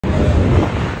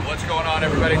going on,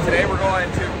 everybody? Today we're going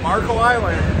to Marco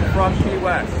Island from Key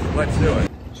West. Let's do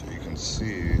it. So you can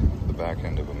see the back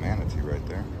end of a manatee right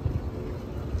there.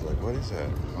 It's like, what is that?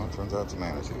 Well, it turns out it's a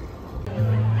manatee.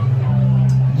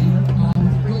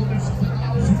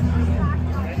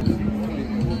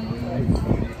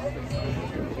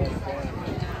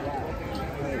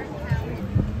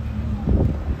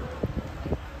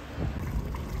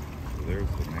 So there's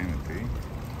the manatee.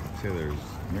 See, there's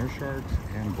mere sharks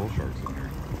and bull sharks in there.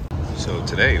 So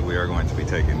today we are going to be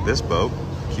taking this boat,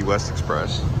 Key West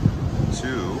Express,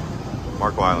 to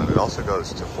Marco Island. It also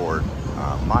goes to Fort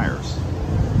Myers.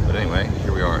 But anyway,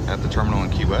 here we are at the terminal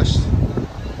in Key West.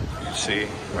 You see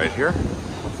right here,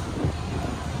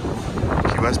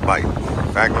 Key West Bight,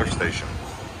 Fagler Station.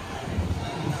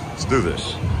 Let's do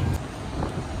this.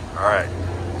 All right,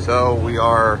 so we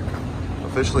are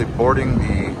officially boarding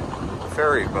the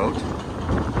ferry boat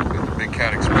with the Big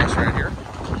Cat Express right here.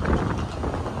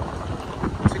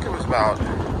 I think it was about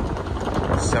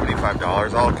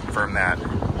 $75. I'll confirm that,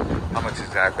 how much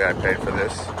exactly I paid for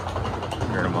this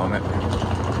here in a moment.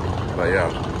 But yeah,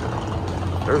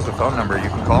 there's the phone number. You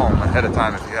can call them ahead of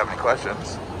time if you have any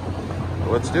questions.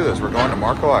 But let's do this. We're going to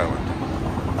Marco Island.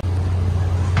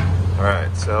 All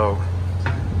right, so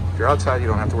if you're outside, you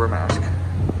don't have to wear a mask.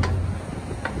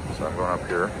 So I'm going up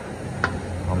here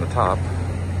on the top.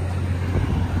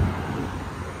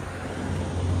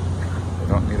 I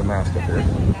don't need a mask up here,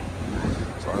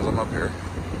 as long as I'm up here.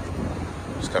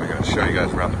 I'm just kind of going to show you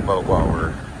guys around the boat while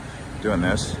we're doing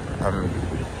this. I'm a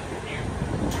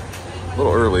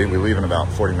little early. We leave in about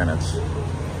 40 minutes.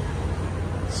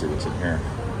 Let's see what's in here.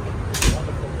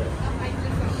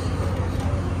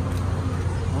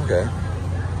 Okay.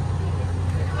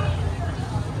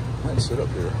 Might sit up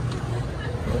here.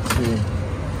 Let's see.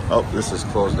 Oh, this is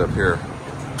closed up here.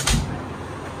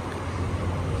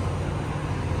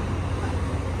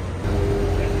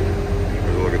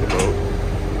 Here's a look at the boat.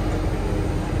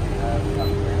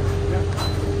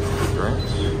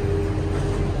 Drinks.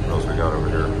 What else we got over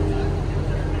here?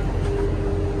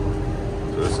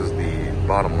 So this is the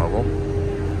bottom level.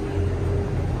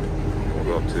 We'll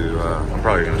go up to, I'm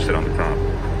probably going to sit on the top.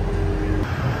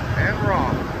 And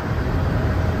wrong.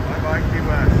 Bye-bye, Key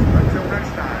West. Until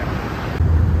next time.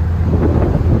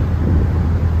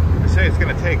 They say it's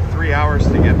going to take 3 hours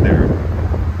to get there.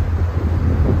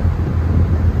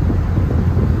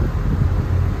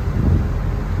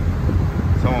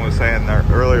 Someone was saying there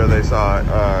earlier they saw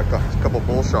a couple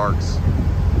bull sharks.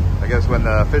 I guess when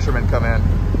the fishermen come in,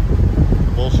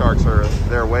 the bull sharks are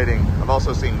there waiting. I've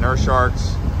also seen nurse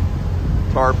sharks,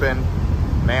 tarpon,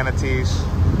 manatees,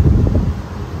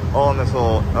 all in this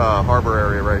little harbor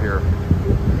area right here.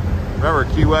 Remember,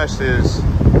 Key West is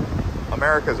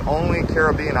America's only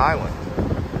Caribbean island.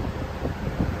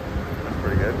 That's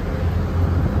pretty good.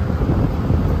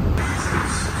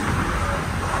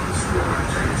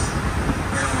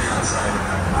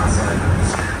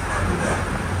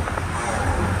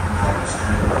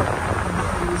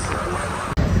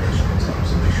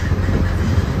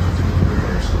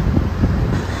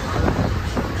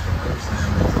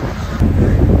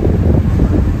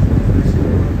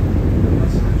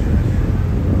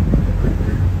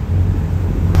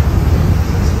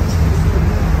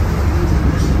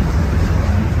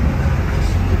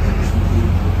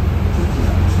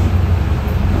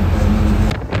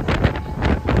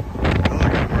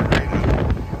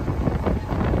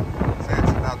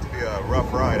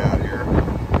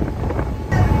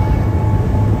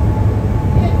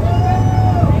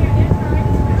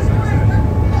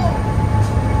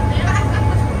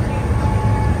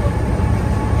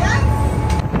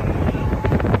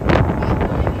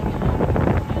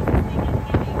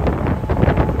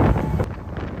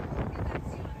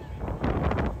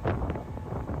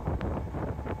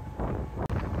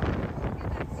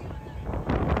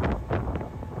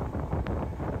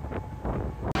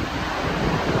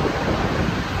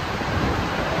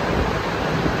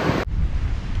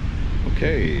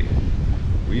 Okay,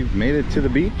 we've made it to the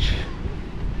beach.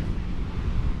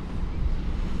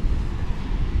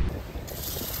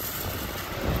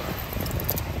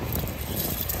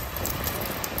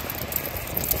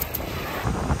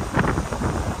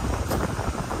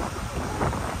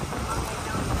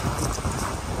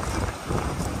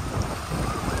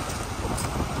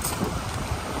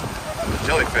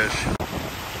 Jellyfish.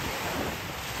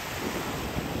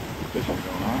 Fishing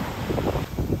going on.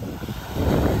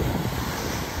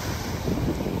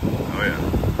 Oh yeah.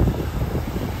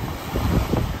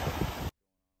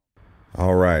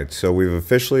 All right, so we've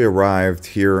officially arrived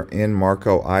here in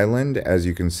Marco Island. As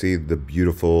you can see, the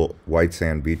beautiful white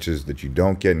sand beaches that you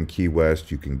don't get in Key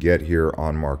West, you can get here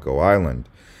on Marco Island.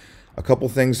 A couple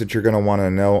things that you're going to want to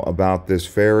know about this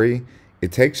ferry.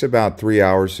 It takes about 3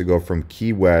 hours to go from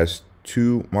Key West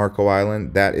to Marco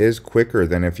Island. That is quicker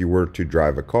than if you were to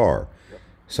drive a car.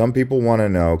 Some people want to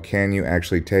know, can you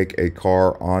actually take a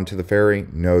car onto the ferry?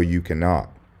 No, you cannot.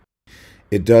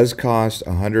 It does cost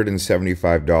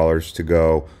 $175 to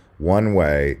go one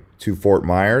way to Fort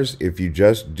Myers. If you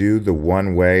just do the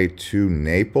one way to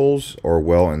Naples, or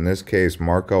well, in this case,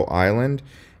 Marco Island,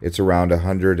 it's around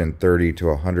 $130 to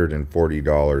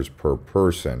 $140 per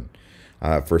person.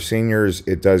 For seniors,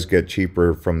 it does get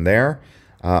cheaper from there,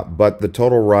 but the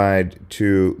total ride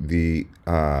to the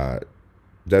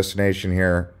destination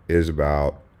here is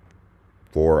about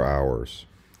 4 hours.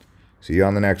 See you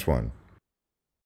on the next one.